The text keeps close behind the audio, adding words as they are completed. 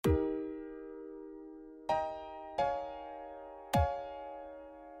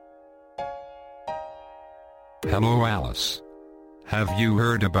Hello, Alice. Have you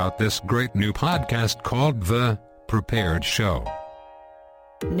heard about this great new podcast called The Prepared Show?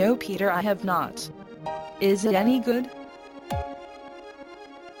 No, Peter, I have not. Is it any good?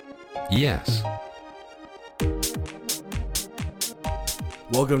 Yes.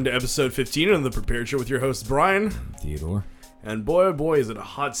 Welcome to episode 15 of The Prepared Show with your host, Brian. Theodore. And boy, oh boy, is it a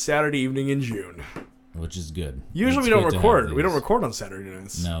hot Saturday evening in June. Which is good. Usually we don't record. We don't record on Saturday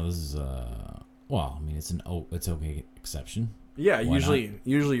nights. No, this is, well, I mean, it's okay exception. Yeah, Why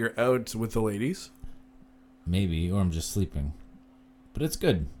usually you're out with the ladies. Maybe, or I'm just sleeping. But it's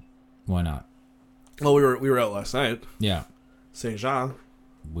good. Why not? Well, we were out last night. Yeah. Saint Jean.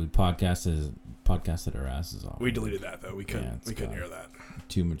 We podcasted our asses off. We deleted that though. We couldn't hear that.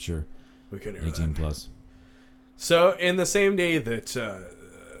 Too mature. We couldn't hear 18 that. plus. So, in the same day that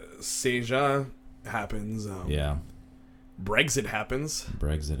Saint Jean happens, Brexit happens.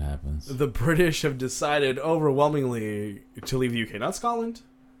 The British have decided overwhelmingly to leave the UK, not Scotland,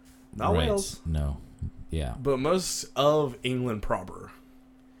 not Wales. No. Yeah. But most of England proper.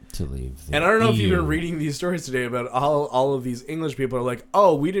 To leave. And I don't know if you've been reading these stories today about all of these English people are like,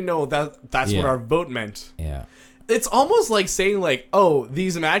 oh, we didn't know that's what our vote meant. Yeah. It's almost like saying like, oh,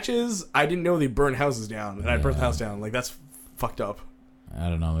 these matches, I didn't know they burned houses down, and I burnt the house down. Like, that's fucked up. I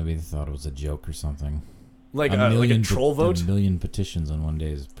don't know. Maybe they thought it was a joke or something. Like a troll vote? A million petitions on one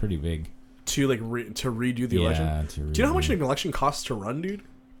day is pretty big. To to redo the election? Do you know how much an election costs to run, dude?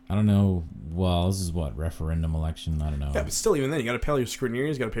 I don't know. Well, this is what? Referendum election? I don't know. Yeah, but still, even then, you got to pay all your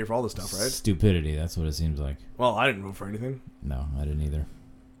scrutineers, you got to pay for all this stuff, right? Stupidity, that's what it seems like. Well, I didn't vote for anything. No, I didn't either.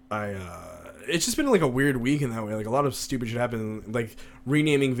 It's just been like a weird week in that way. Like, a lot of stupid shit happened. Like,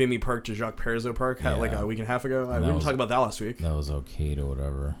 renaming Vimy Park to Jacques Parizeau Park like a week and a half ago. We didn't talk about that last week. That was okay to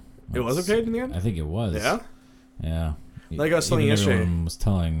whatever. It was okay in the end? I think it was. Yeah? Yeah. Like I was telling you yesterday. Everyone was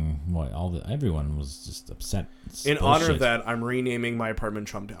telling, everyone was just upset. In honor of that, I'm renaming my apartment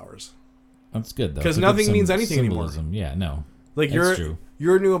Trump Towers. That's good, though. Because nothing means anything symbolism. anymore. Yeah, no. Like, true.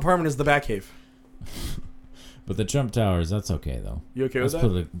 Your new apartment is the Batcave. But the Trump Towers, that's okay, though. You okay with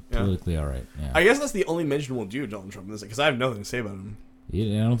that? Politically all right, yeah. I guess that's the only mention we'll do of Donald Trump in this, because I have nothing to say about him. I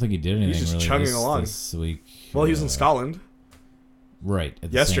don't think he did anything. He's just really chugging along this week. Well, he was in Scotland. Right.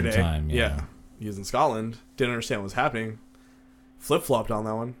 At the yesterday. Same time, yeah. He was in Scotland. Didn't understand what was happening. Flip-flopped on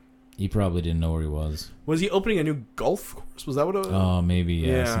that one. He probably didn't know where he was. Was he opening a new golf course? Was that what it was? Oh, maybe,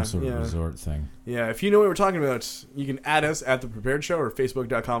 yeah. Some sort of resort thing. Yeah, if you know what we're talking about, you can add us at The Prepared Show or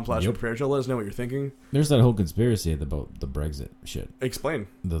Facebook.com/Prepared Show. Let us know what you're thinking. There's that whole conspiracy about the Brexit shit. Explain.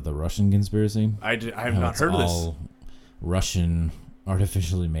 The Russian conspiracy? I have not heard of this. All Russian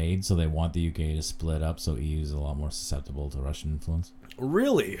artificially made, so they want the UK to split up, so EU is a lot more susceptible to Russian influence.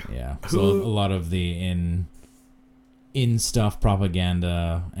 Really? Yeah. So a lot of the in stuff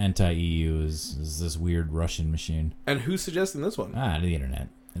propaganda anti-EU is this weird Russian machine. And who's suggesting this one? The internet.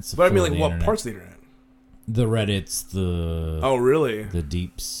 But I mean, like, what parts of the internet? The Reddits, Oh, really? The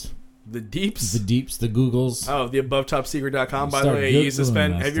deeps. The deeps? The deeps, the Googles. Oh, the abovetopsecret.com. By the way, I used to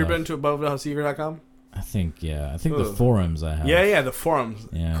spend... Have you ever been to abovetopsecret.com? I think the forums I have. Yeah, the forums.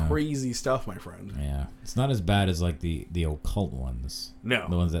 Yeah. Crazy stuff, my friend. Yeah. It's not as bad as, like, the occult ones. No.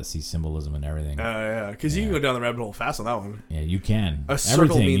 The ones that see symbolism and everything. Yeah, because you can go down the rabbit hole fast on that one. Yeah, you can. A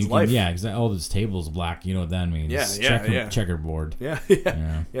circle means life. Yeah, exactly. All this table's black. You know what that means. Yeah. Checkerboard. Yeah.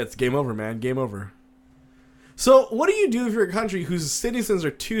 Yeah, it's game over, man. Game over. So, what do you do if you're a country whose citizens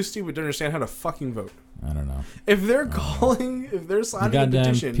are too stupid to understand how to fucking vote? I don't know. If they're signing a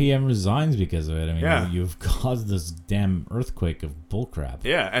petition... PM resigns because of it. I mean, you've caused this damn earthquake of bullcrap.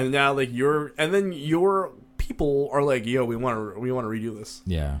 Yeah, and now, like, your people are like, yo, we want to redo this.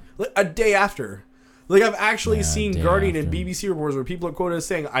 Yeah. Like, a day after. Like, I've actually seen Guardian and BBC reports where people are quoted as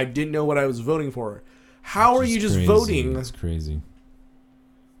saying, I didn't know what I was voting for. How are you just voting? That's crazy.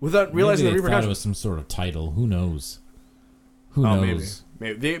 Without realizing the repercussions. Thought it was some sort of title. Who knows? Who knows?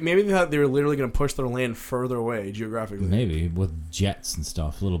 Maybe they thought they were literally going to push their land further away geographically. Maybe with jets and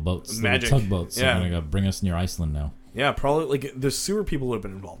stuff, little boats, Magic. little tugboats. Yeah, they're going to bring us near Iceland now. Yeah, probably. Like, the sewer people would have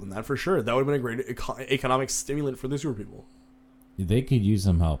been involved in that for sure. That would have been a great economic stimulant for the sewer people. They could use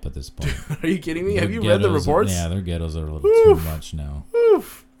some help at this point. Are you kidding me? Have you read the reports? Their ghettos are a little too much now.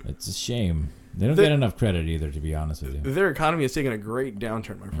 It's a shame. They don't get enough credit either, to be honest with you. Their economy is taking a great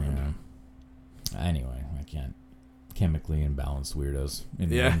downturn, my friend. Yeah. Anyway, I can't. Chemically imbalanced weirdos.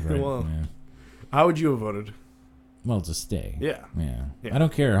 How would you have voted? Well, to stay. Yeah. I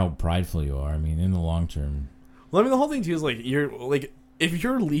don't care how prideful you are. I mean, in the long term. Well, I mean, the whole thing too is if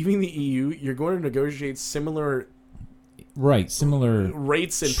you're leaving the EU, you're going to negotiate similar similar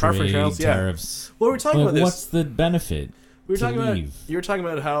rates and trade, preferentials, tariffs. Well, we're talking about this. What's the benefit? You were talking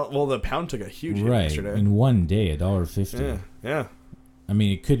about how the pound took a huge hit yesterday. In one day, $1.50. Yeah. I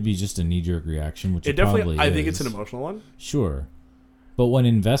mean, it could be just a knee-jerk reaction, which it definitely I think it's an emotional one. Sure. But when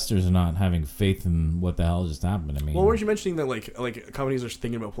investors are not having faith in what the hell just happened, I mean... Well, weren't you mentioning that, like companies are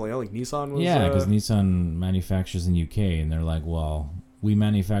thinking about pulling out? Like, Nissan was... Yeah, because Nissan manufactures in UK, and they're like, well, we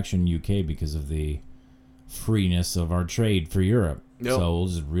manufacture in UK because of the freeness of our trade for Europe. Yep. So we'll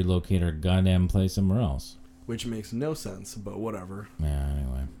just relocate our goddamn place somewhere else. Which makes no sense, but whatever. Yeah,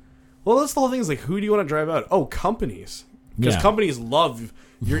 anyway. Well, that's the whole thing. Is like, who do you want to drive out? Oh, companies. Because companies love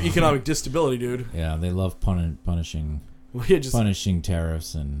your economic instability, dude. Yeah, they love punishing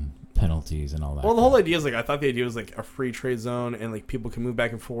tariffs and penalties and all that. Well, the whole idea is I thought the idea was a free trade zone and people can move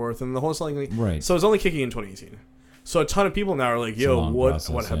back and forth and the whole thing. Right. So it's only kicking in 2018. So a ton of people now are like, yo, what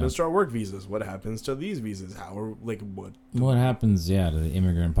happens to our work visas? What happens to these visas? How are what happens? Yeah, to the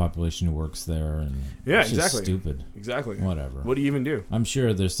immigrant population who works there and exactly. Just stupid. Exactly. Whatever. What do you even do? I'm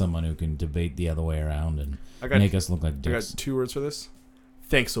sure there's someone who can debate the other way around and make us look like dicks. I got 2 words for this.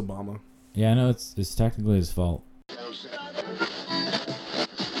 Thanks, Obama. Yeah, I know it's technically his fault.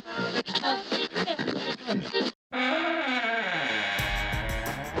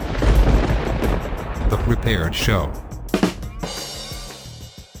 The Prepared Show.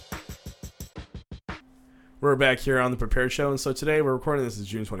 We're back here on The Prepared Show, and so today we're recording this is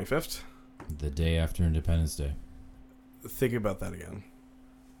June 25th. The day after Independence Day. Think about that again.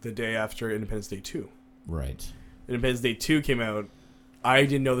 The day after Independence Day 2. Right. Independence Day 2 came out. I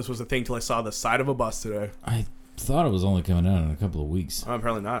didn't know this was a thing till I saw the side of a bus today. I thought it was only coming out in a couple of weeks.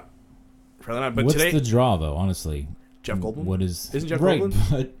 Apparently not. But what's today, the draw, though, honestly? Jeff Goldblum? Isn't Jeff Goldblum?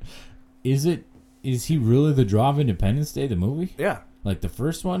 But is he really the draw of Independence Day, the movie? Yeah. Like the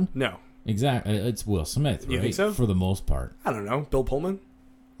first one? No. Exactly. It's Will Smith, right? You think so? For the most part. I don't know. Bill Pullman?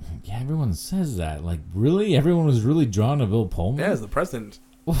 Yeah, everyone says that. Like, really? Everyone was really drawn to Bill Pullman? Yeah, as the president.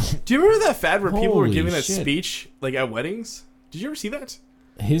 Do you remember that fad where people were giving that shit. speech, at weddings? Did you ever see that?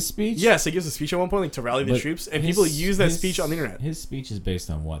 His speech? Yes, he gives a speech at one point, to rally the troops, and people use that speech on the internet. His speech is based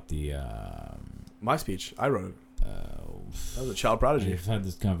on what? My speech. I wrote it. I was a child prodigy. I've had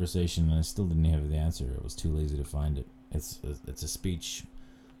this conversation, and I still didn't have the answer. I was too lazy to find it. It's a speech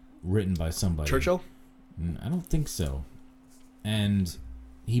written by somebody. Churchill? I don't think so. And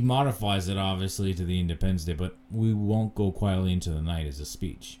he modifies it, obviously, to the Independence Day, but We Won't Go Quietly Into the Night is a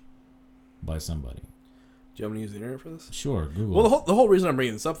speech by somebody. Do you want me to use the internet for this? Sure, Google. Well, the whole reason I'm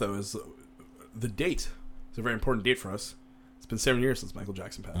bringing this up, though, is the date. It's a very important date for us. It's been 7 years since Michael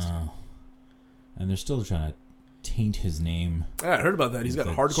Jackson passed. And they're still trying to taint his name. Yeah, I heard about that. He's got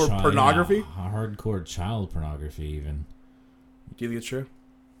hardcore pornography. Yeah, hardcore child pornography, even. Do you think it's true?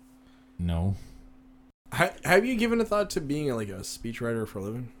 No. Have you given a thought to being a speechwriter for a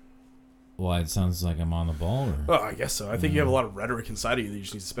living? Well, it sounds like I'm on the ball. Or? Well, I guess so. I think you have a lot of rhetoric inside of you that you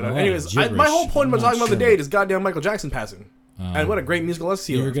just need to spit out. Anyways, my whole point about talking about the date is goddamn Michael Jackson passing. And what a great musical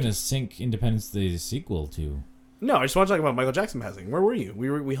legacy. You were going to sync Independence Day sequel to... No, I just want to talk about Michael Jackson passing. Where were you?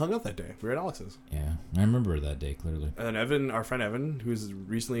 We hung out that day. We were at Alex's. Yeah, I remember that day clearly. And then Evan, our friend Evan, who's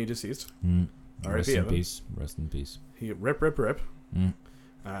recently deceased. Rest in peace. Rest in peace. He rip.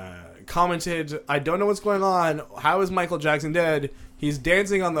 Commented, I don't know what's going on. How is Michael Jackson dead? He's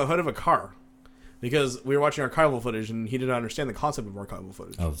dancing on the hood of a car. Because we were watching archival footage and he didn't understand the concept of archival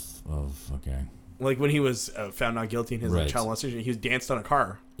footage. Okay. Like when he was found not guilty in his child molestation, he was danced on a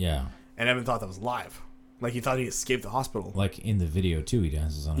car. Yeah. And Evan thought that was live. Like he thought he escaped the hospital. Like in the video too, he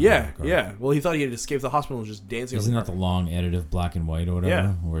dances on a car. Yeah. Well, he thought he had escaped the hospital and was just dancing Isn't on that the long edit of black and white or whatever?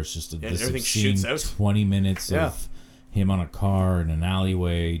 Yeah. Where it's just everything shoots out. 20 minutes of him on a car in an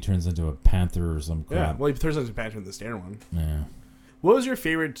alleyway. He turns into a panther or some crap. Yeah, well, he turns into a panther in the standard one. Yeah. What was your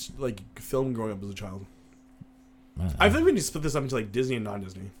favorite film growing up as a child? I think we need to split this up into Disney and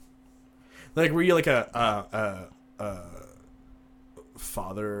non-Disney. Were you a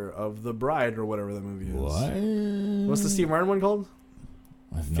Father of the Bride or whatever that movie is? What? What's the Steve Martin one called?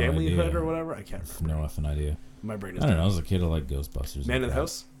 I have no idea. Familyhood or whatever? I can't remember. No effing idea. My brain is I don't know. As a kid, I liked Ghostbusters. Man in the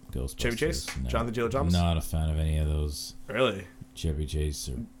House? Ghostbusters. Chevy Chase? No. Jonathan Taylor Thomas? Not a fan of any of those. Really? Chevy Chase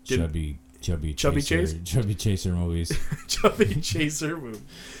or Chubby Chaser movies. Chubby Chaser movie.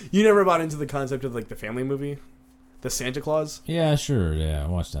 You never bought into the concept of the family movie? The Santa Claus? Yeah, sure. Yeah, I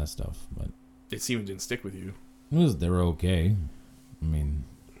watched that stuff, but it seemed didn't stick with you. They were okay. I mean,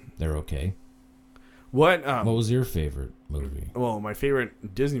 they're okay. What was your favorite movie? Well, my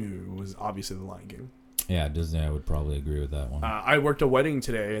favorite Disney movie was obviously The Lion King. Yeah, Disney. I would probably agree with that one. I worked a wedding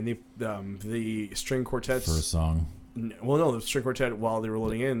today, and the string quartets for a song. Well, no, the string quartet while they were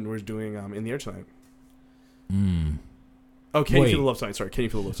loading in was doing "In the Air Tonight." Oh, Can You Feel the Love Tonight? Sorry, Can You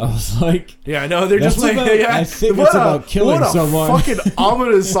Feel the Love Tonight? I was like... Yeah, I know. They're just like... About, yeah. I think it's about killing someone. What a fucking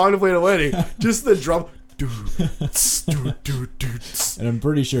ominous song to play at a wedding. Just the drum... And I'm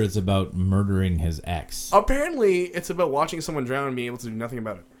pretty sure it's about murdering his ex. Apparently, it's about watching someone drown and being able to do nothing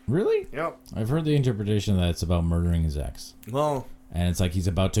about it. Really? Yep. I've heard the interpretation that it's about murdering his ex. Well... And it's like he's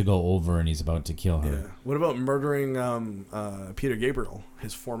about to go over and he's about to kill her. Yeah. What about murdering Peter Gabriel,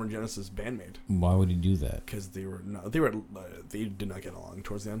 his former Genesis bandmate? Why would he do that? Because they did not get along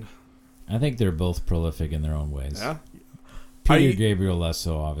towards the end. I think they're both prolific in their own ways. Yeah. Peter Gabriel less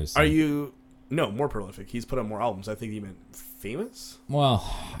so, obviously. No, more prolific. He's put out more albums. I think he meant famous.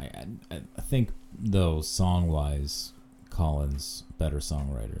 Well, I think though song wise, Colin's better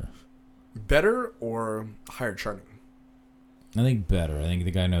songwriter. Better or higher charting? I think better. I think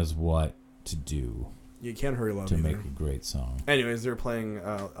the guy knows what to do. You can't hurry love to either. Make a great song. Anyways, they're playing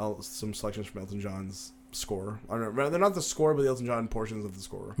some selections from Elton John's score. I don't know, they're not the score, but the Elton John portions of the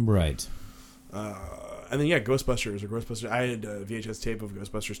score. Right. And then Ghostbusters. I had a VHS tape of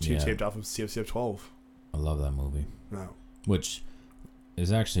Ghostbusters 2 taped off of CFCF 12. I love that movie. No. Which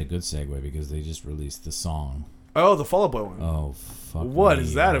is actually a good segue because they just released the song. Oh, the Fall Out Boy one. Oh, fuck. What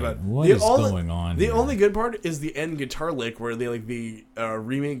is that about? What is going on The here? only good part is the end guitar lick where they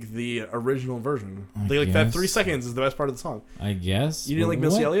remake the original version. That 3 seconds is the best part of the song. I guess. You didn't like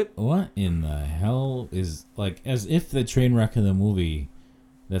Missy Elliott? What in the hell is as if the train wreck of the movie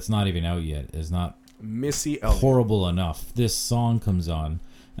that's not even out yet is not Missy Elliott horrible enough. This song comes on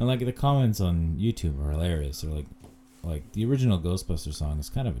and the comments on YouTube are hilarious. They're like the original Ghostbusters song is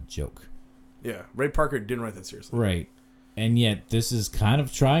kind of a joke. Yeah, Ray Parker didn't write that seriously. Right. And yet this is kind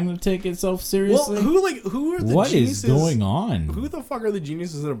of trying to take itself seriously. Well, who are the what geniuses? What is going on? Who the fuck are the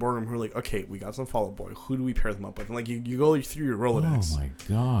geniuses in a boardroom who are like, okay, we got some Fall Out Boy. Who do we pair them up with? And you go through your Rolodex. Oh my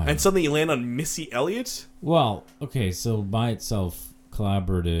god. And suddenly you land on Missy Elliott? Well, okay, so by itself,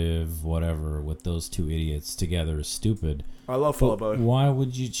 collaborative, whatever, with those two idiots together is stupid. I love Fall Out Boy. Why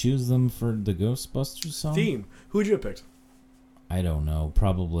would you choose them for the Ghostbusters song? Theme. Who would you have picked? I don't know.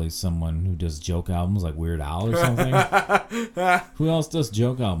 Probably someone who does joke albums like Weird Al or something. Who else does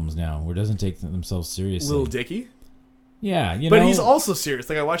joke albums now or doesn't take themselves seriously? Lil Dicky? Yeah, but he's also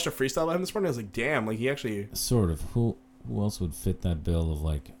serious. I watched a freestyle by him this morning. I was like, damn, he actually... Sort of. Who else would fit that bill of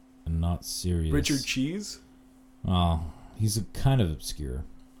a not serious... Richard Cheese? Oh, he's kind of obscure.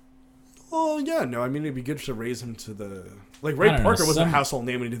 Oh, yeah, no, I mean, it'd be good to raise him to the... Ray Parker wasn't a household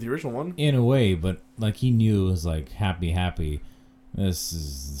name when he did the original one. In a way, but he knew it was happy. This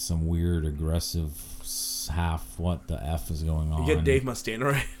is some weird, aggressive half. What the F is going on? You get Dave Mustaine,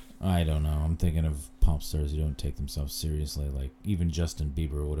 right? I don't know. I'm thinking of pop stars who don't take themselves seriously. Even Justin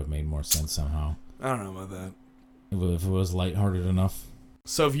Bieber would have made more sense somehow. I don't know about that. If it was lighthearted enough.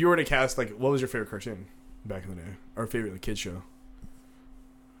 So if you were to cast, what was your favorite cartoon back in the day? Or favorite kid show?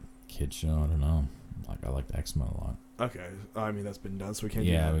 Kid show? I don't know. I liked X-Men a lot. Okay. I mean, that's been done, so we can't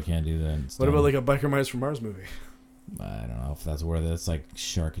do that. Yeah, we can't do that. What about a Biker Mice from Mars movie? I don't know if that's where that's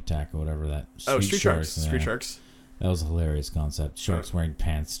Shark Attack or whatever that. Street Sharks. Yeah. Street Sharks. That was a hilarious concept. Sharks wearing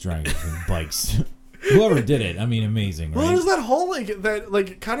pants, driving bikes. Whoever did it, I mean, amazing. Right? Well, there's that whole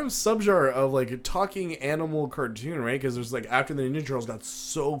kind of subgenre of talking animal cartoon, right? Because there's after the Ninja Turtles got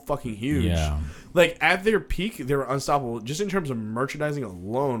so fucking huge, yeah. At their peak, they were unstoppable. Just in terms of merchandising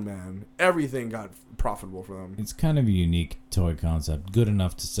alone, man, everything got profitable for them. It's kind of a unique toy concept, good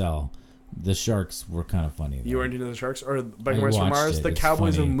enough to sell. The Sharks were kind of funny, though. You weren't into the Sharks? Or Biker Mice from Mars? The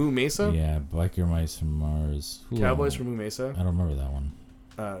Cowboys funny. of Moo Mesa? Yeah, Biker Mice from Mars. Cowboys from Moo Mesa? I don't remember that one.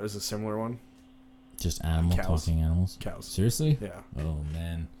 It was a similar one. Just talking animals? Cows. Seriously? Yeah. Oh,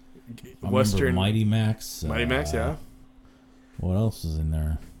 man. Western. Mighty Max. Mighty Max, yeah. What else is in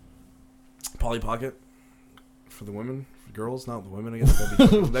there? Polly Pocket. For the women. For girls, not the women, I guess.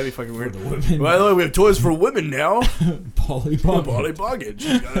 That'd be fucking weird. For the women. By the way, we have toys for women now. Polly Pocket. Polly Pocket.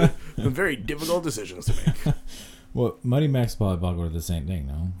 She's got very difficult decisions to make. Well, Mighty Max Polly Pocket were the same thing,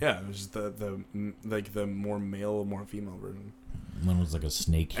 no? Yeah, it was just the more male, more female version. One was a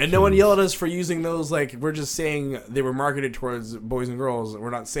snake. And no one yelled at us for using those. We're just saying they were marketed towards boys and girls. We're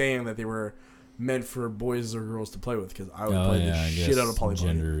not saying that they were meant for boys or girls to play with, because I would play the shit out of Polly Pocket.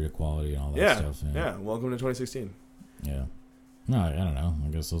 Gender equality and all that stuff. Yeah, welcome to 2016. Yeah. No, I don't know. I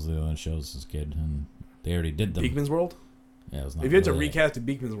guess those are the other shows as a kid, and they already did them. Beakman's World? Yeah, it was not. If you had to recast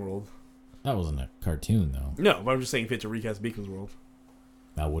Beakman's World. That wasn't a cartoon, though. No, but I'm just saying if you had to recast Beakman's World.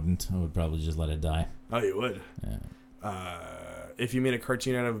 I wouldn't. I would probably just let it die. Oh, you would? Yeah. If you made a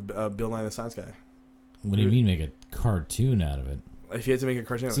cartoon out of Bill Nye the Science Guy. What do you mean make a cartoon out of it? If you had to make a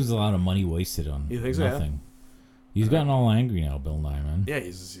cartoon out of it. There's a lot of money wasted on you think so, nothing. He's gotten all angry now, Bill Nye, man. Yeah,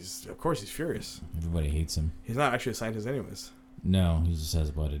 he's of course he's furious. Everybody hates him. He's not actually a scientist anyways. No, he just has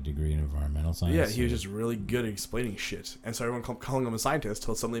about a degree in environmental science. Yeah, he was just really good at explaining shit. And so everyone calling him a scientist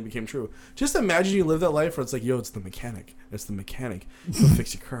till suddenly it became true. Just imagine you live that life where it's like, yo, it's the mechanic. It's the mechanic. He'll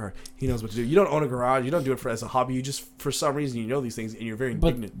fix your car. He knows what to do. You don't own a garage. You don't do it as a hobby. You just, for some reason, you know these things and you're very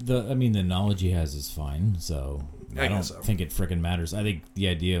indignant. But the knowledge he has is fine, so I don't think it frickin' matters. I think the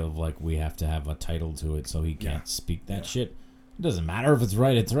idea of, like, we have to have a title to it so he can't speak that shit. It doesn't matter if it's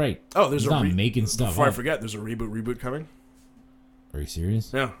right, it's right. Oh, there's He's not making stuff Before up. I forget, there's a reboot coming. Are you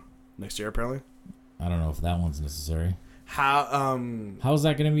serious? Yeah. Next year, apparently. I don't know if that one's necessary. How is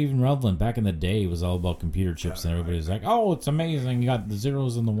that going to be even relevant? Back in the day, it was all about computer chips, and everybody was like, "Oh, it's amazing! You got the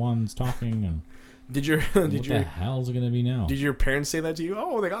zeros and the ones talking." And what the hell is it going to be now? Did your parents say that to you?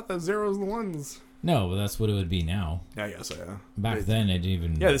 Oh, they got the zeros and the ones. No, but that's what it would be now. Yeah, I guess so. Yeah. Back then, it didn't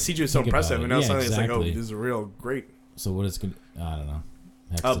even. Yeah, the CG was so impressive, and now suddenly it's like, oh, this is real great. So what is going? I don't know.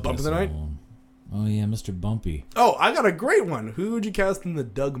 Bump of the night. Oh, yeah, Mr. Bumpy. Oh, I got a great one. Who would you cast in the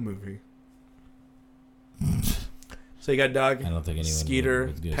Doug movie? So you got Doug, I don't think anyone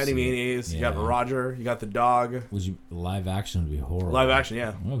Skeeter, Patty Mayonnaise, you got Roger, you got the dog. Live action would be horrible. Live action,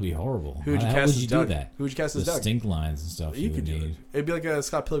 yeah. That would be horrible. Who would you cast as Doug? Do that? Who would you cast as the Doug? Stink lines and stuff you could do need. it. It'd be like a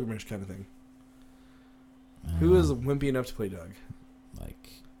Scott Pilgrim-ish kind of thing. Who is wimpy enough to play Doug? Like,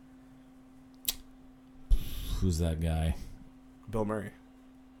 who's that guy? Bill Murray.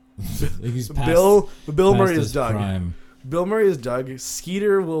 He's Bill Murray is Doug. Prime. Bill Murray is Doug.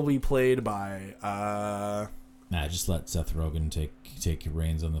 Skeeter will be played by just let Seth Rogen take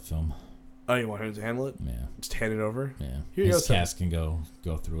reins on the film. Oh, you want him to handle it? Yeah. Just hand it over? Yeah. Here His cast can go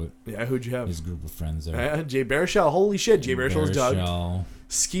through it. Yeah, who'd you have? His group of friends there. Jay Baruchel. Holy shit, Jay Baruchel is Doug.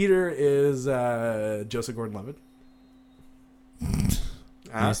 Skeeter is Joseph Gordon-Levitt. He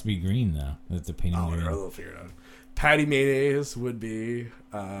has to be green, though. That's the painting. Oh, they'll figure it out. Patty Mayonnaise would be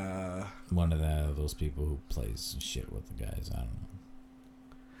one of those people who plays shit with the guys. I don't know.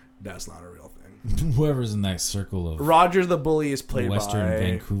 That's not a real thing. Whoever's in that circle of Roger the Bully is played Western by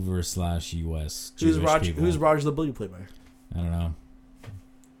Vancouver /US. Who's Roger the Bully played by? I don't know.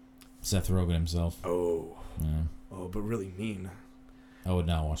 Seth Rogen himself. Oh. Yeah. Oh, but really mean. I would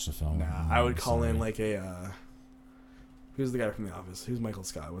not watch the film. Nah, I would call in like a who's the guy from The Office? Who's Michael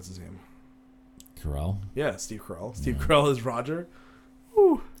Scott? What's his name? Carell? Yeah, Steve Carell. Steve Carell is Roger.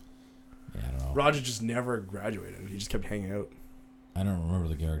 Woo. Yeah, I don't know. Roger just never graduated. He just kept hanging out. I don't remember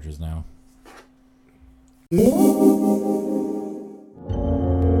the characters now. The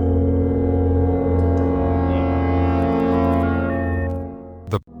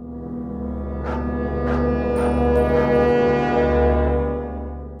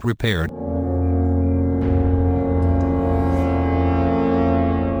Prepared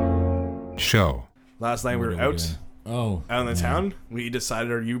Show. Last night we were out in the town. We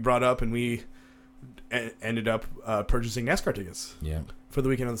decided, or you brought up, and we ended up purchasing NASCAR tickets. Yeah. For the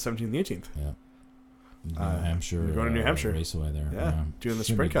weekend of the 17th and the 18th. Yeah. New Hampshire. We're going to New Hampshire. Raceway there. Yeah. Doing the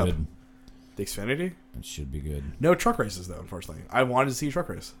Sprint Cup. Good. The Xfinity. It should be good. No truck races, though, unfortunately. I wanted to see a truck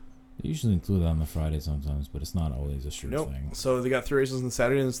race. They usually include that on the Friday sometimes, but it's not always a sure thing. So they got 3 races on the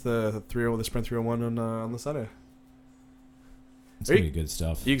Saturday, and it's the Sprint 301 on the Sunday. It's going to be good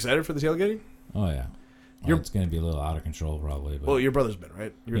stuff. Are you excited for the tailgating? Oh, yeah. It's going to be a little out of control, probably. But well, your brother's been,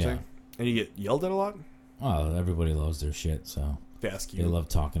 right? You were saying? And you get yelled at a lot? Well, everybody loves their shit, so they ask you. They love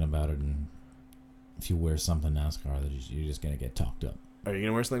talking about it, and if you wear something NASCAR, you're just going to get talked up. Are you going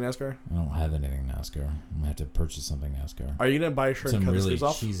to wear something NASCAR? I don't have anything NASCAR. I'm going to have to purchase something NASCAR. Are you going to buy a shirt and cut the sleeves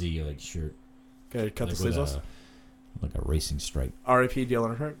off? Some really cheesy shirt. Okay, cut the sleeves off? Like a racing stripe. R.I.P. Dale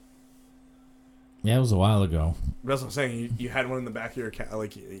Earnhardt? Yeah, it was a while ago. That's what I'm saying. You had one in the back of your account.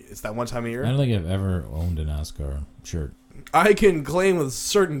 Like, it's that one time a year? I don't think I've ever owned a NASCAR shirt. I can claim with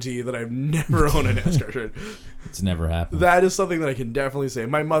certainty that I've never owned a NASCAR shirt. It's never happened. That is something that I can definitely say.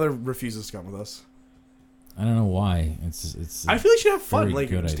 My mother refuses to come with us. I don't know why. It's. I feel like she'd have fun. Like,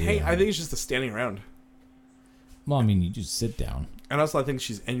 just hang. I think it's just the standing around. Well, I mean, you just sit down. And also, I think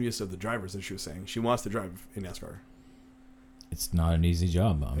she's envious of the drivers, as she was saying. She wants to drive in NASCAR. It's not an easy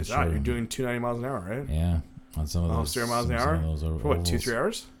job. I'm sure. You're doing 290 miles an hour, right? Yeah, on some of those. 0 miles an hour. For what, 2-3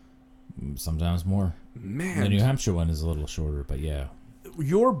 hours? Sometimes more. Man, the New Hampshire one is a little shorter, but yeah.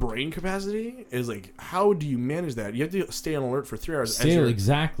 Your brain capacity is like, how do you manage that? You have to stay on alert for 3 hours.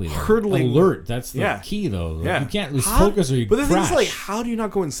 Exactly. Hurdling. Alert. That's the key, though. Yeah. You can't lose focus or you crash. But the thing is, like, how do you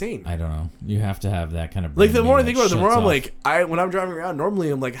not go insane? I don't know. You have to have that kind of brain. Like, the more I think about it, the more I'm like, when I'm driving around, normally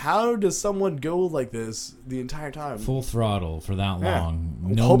I'm like, how does someone go like this the entire time? Full throttle for that long.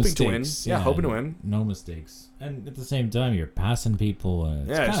 Yeah. No hoping mistakes. to win. Yeah, hoping to win. No mistakes. And at the same time, you're passing people.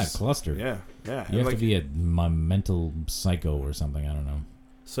 It's kind of clustered. Yeah, yeah. You have to be a mental psycho or something. I don't know.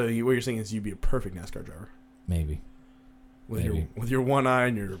 So what you're saying is you'd be a perfect NASCAR driver. Maybe. With your one eye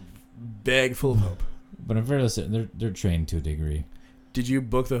and your bag full of hope. But in fairness, they're trained to a degree. Did you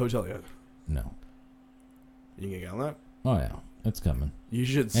book the hotel yet? No. You can get on that? Oh yeah, it's coming. You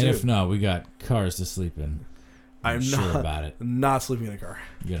should. Soon. And if not, we got cars to sleep in. I'm sure about it. Not sleeping in a car.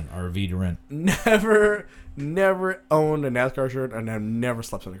 You got an RV to rent. Never owned a NASCAR shirt, and I've never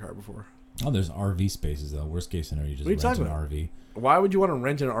slept in a car before. Oh, there's RV spaces though. Worst case scenario, you just rent an RV. Why would you want to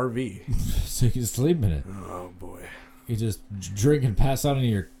rent an RV? So you can sleep in it. Oh boy. You just drink and pass out in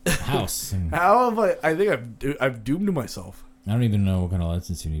your house. How have I think I've doomed myself. I don't even know what kind of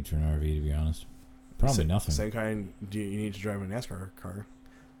license you need for an RV, to be honest. Probably nothing. Same kind do you need to drive a NASCAR car?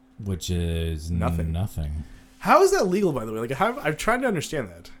 Which is nothing. How is that legal, by the way? Like, I've tried to understand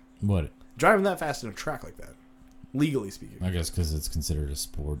that. What? Driving that fast in a track like that, legally speaking. I guess because it's considered a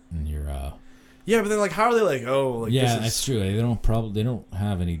sport, and you're. Yeah, but then like, how are they like? Oh, like yeah, that's true. They don't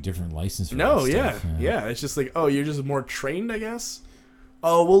have any different license. For no, that stuff. Yeah. It's just like, oh, you're just more trained, I guess.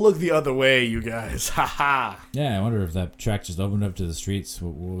 Oh, we'll look the other way, you guys. Ha ha. Yeah, I wonder if that track just opened up to the streets.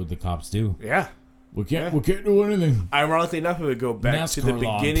 What would the cops do? Yeah. We can't do anything. Ironically enough, it would go back NASCAR to the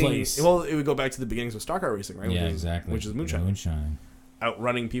beginning. Well, it would go back to the beginnings of stock car racing, right? Yeah, exactly. Which is moonshine.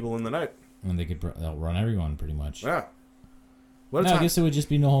 Outrunning people in the night. And they could outrun everyone, pretty much. Yeah. I guess it would just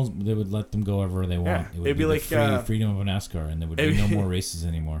be no holes. They would let them go wherever they want. Yeah. It would be like freedom of a NASCAR, and there would be no more races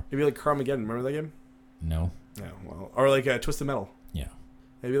anymore. It'd be like Carmageddon. Remember that game? No. No. Well, or like Twisted Metal. Yeah.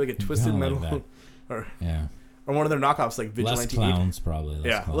 Maybe like a Twisted Metal. Like or yeah. Or one of their knockoffs, like Vigilante. Less clowns, probably.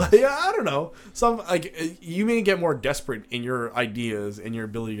 Less clowns. Yeah, I don't know. Some like you may get more desperate in your ideas and your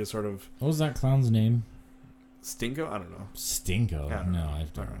ability to sort of. What was that clown's name? Stinko? I don't know. Stinko? No, I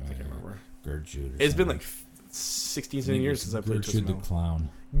can't remember. Gertrude. It's been like 16, 17 years since I played Twisted Metal. Gertrude the clown.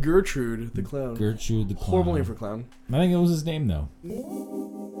 Gertrude the clown. Gertrude the clown. Horrible name for clown. I think it was his name though.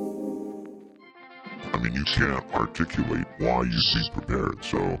 I mean, you can't articulate why you be prepared,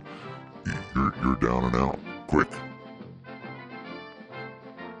 so you're down and out. Quick.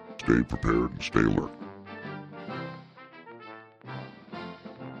 Stay prepared and stay alert.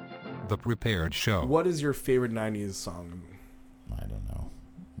 The Prepared Show. What is your favorite 90s song? I don't know.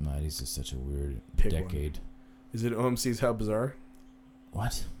 90s is such a weird decade. One. Is it OMC's How Bizarre?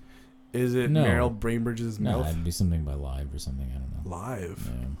 What? Is it Meryl Brainbridge's Mouth? No, it'd be something by Live or something. I don't know. Live?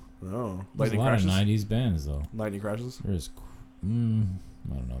 Yeah. Oh. There's a lot of 90s bands, though. Lightning Crashes? There's, I don't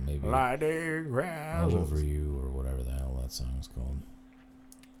know, maybe. Lightning Crashes. All Over You or whatever the hell that song is called.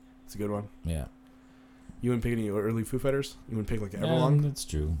 It's a good one. Yeah. You wouldn't pick any early Foo Fighters? You wouldn't pick like Everlong? That's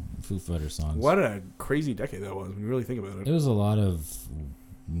true. Foo Fighters songs. What a crazy decade that was when you really think about it. It was a lot of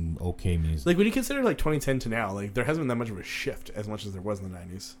okay music. Like when you consider like 2010 to now, like there hasn't been that much of a shift as much as there was in the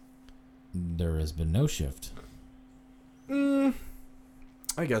 90s. There has been no shift. I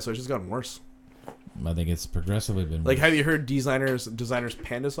guess so. It's just gotten worse. I think it's progressively been like worse. Have you heard Designer's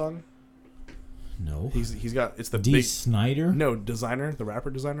Panda song? No. He's got it's the D. Snyder? No, Designer, the rapper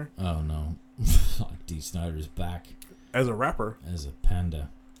Designer. Oh no. D. Snyder's back. As a rapper. As a panda.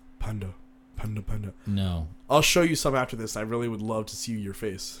 Panda. No. I'll show you some after this. I really would love to see your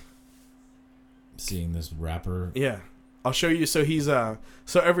face. Seeing this rapper? Yeah. I'll show you. So he's so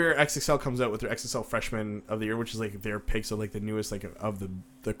every year XXL comes out with their XXL Freshman of the Year, which is like their picks of like the newest like of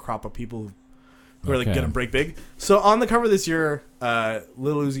the crop of people who are like gonna break big. So on the cover this year,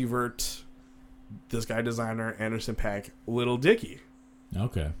 Lil Uzi Vert, this guy Designer, Anderson .Paak, Lil Dicky.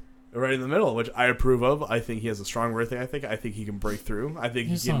 Okay. Right in the middle, which I approve of. I think he has a strong birthday. I think he can break through. I think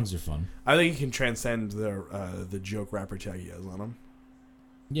his songs are fun. I think he can transcend the joke rapper tag he has on him.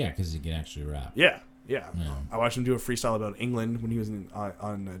 Yeah, because he can actually rap. Yeah. I watched him do a freestyle about England when he was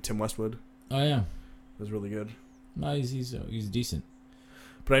on Tim Westwood. Oh yeah, it was really good. No, he's decent.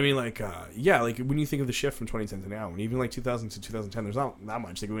 But I mean, like, like when you think of the shift from 2010 to now, and even like 2000 to 2010, there's not that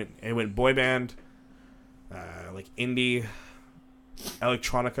much. Like it went boy band, like indie,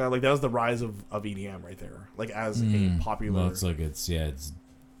 electronica. Like that was the rise of EDM right there. Like as a popular. Well, it's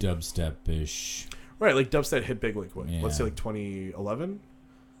dubstep-ish. Right, like dubstep hit big. Like what? Yeah. Let's say like 2011.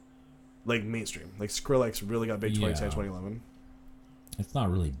 Like mainstream, like Skrillex really got big 2010, 2011. It's not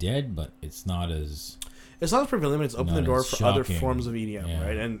really dead, but it's not as prevalent. But it's opened the door for other forms of EDM,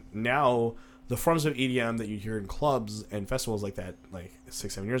 right? And now the forms of EDM that you hear in clubs and festivals like that, like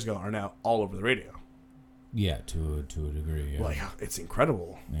 6-7 years ago, are now all over the radio. Yeah, to a degree. Yeah. Like it's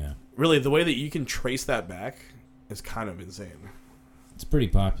incredible. Yeah, really, the way that you can trace that back is kind of insane. It's pretty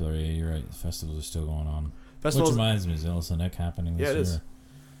popular. Yeah, you're right. The festivals are still going on. Which reminds me, is Ilsa Neck happening this year? It is.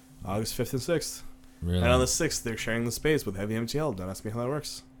 August 5th and 6th. Really? And on the 6th, they're sharing the space with Heavy MTL. Don't ask me how that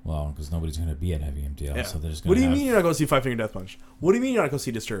works. Well, because nobody's going to be at Heavy MTL, so they're just going What do you mean you're not going to see Five Finger Death Punch? What do you mean you're not going to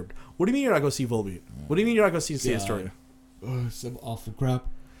see Disturbed? What do you mean you're not going to see Volbeat? What do you mean you're not going to see Astoria? Some awful crap.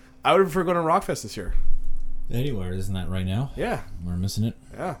 I would prefer going to Rockfest this year. Anywhere, isn't that right now? Yeah. We're missing it?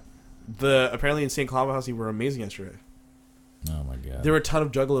 Yeah. Apparently in St. Cloud House, were amazing yesterday. Oh, my God. There were a ton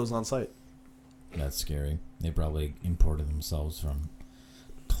of juggalos on site. That's scary. They probably imported themselves from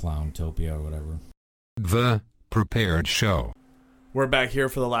Clowntopia or whatever. The Prepared Show. We're back here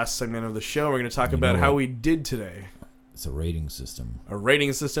for the last segment of the show. We're going to talk about how we did today. It's a rating system. A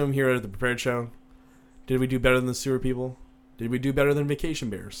rating system here at the Prepared Show. Did we do better than the sewer people? Did we do better than Vacation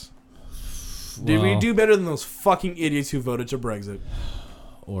Bears? Did we do better than those fucking idiots who voted to Brexit?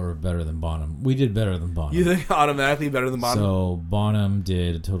 Or better than Bonham? We did better than Bonham. You think automatically better than Bonham? So Bonham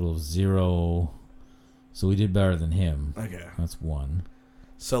did a total of 0. So we did better than him. Okay. That's 1.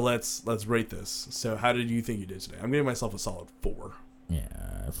 So let's rate this. So how did you think you did today? I'm giving myself a solid 4.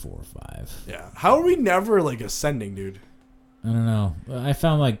 Yeah, 4 or 5. Yeah. How are we never ascending, dude? I don't know. I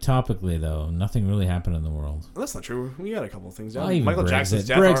found topically though, nothing really happened in the world. Well, that's not true. We got a couple of things down. Well, Michael Jackson's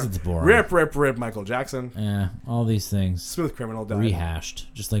death. Brexit's boring. Rip, Michael Jackson. Yeah, all these things. Smooth Criminal died.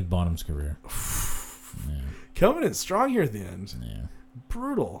 Rehashed, just like Bonham's career. Yeah. Coming in strong here at the end. Yeah.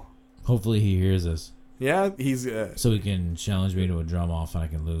 Brutal. Hopefully he hears us. Yeah, he's... so he can challenge me to a drum off and I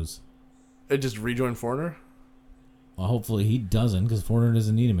can lose. Just rejoin Foreigner? Well, hopefully he doesn't, because Foreigner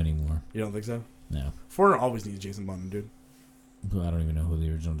doesn't need him anymore. You don't think so? No. Foreigner always needs Jason Bonham, dude. I don't even know who the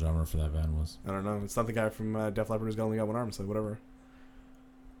original drummer for that band was. I don't know. It's not the guy from Def Leppard who's only got one arm, so whatever.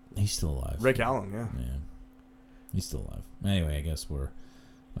 He's still alive. Rick Allen, yeah. Yeah. He's still alive. Anyway, I guess we're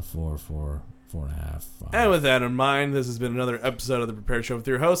a 4, 4.5. And with that in mind, this has been another episode of The Prepared Show with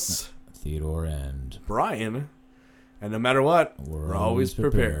your hosts, Theodore and Brian. And no matter what, we're always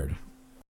prepared.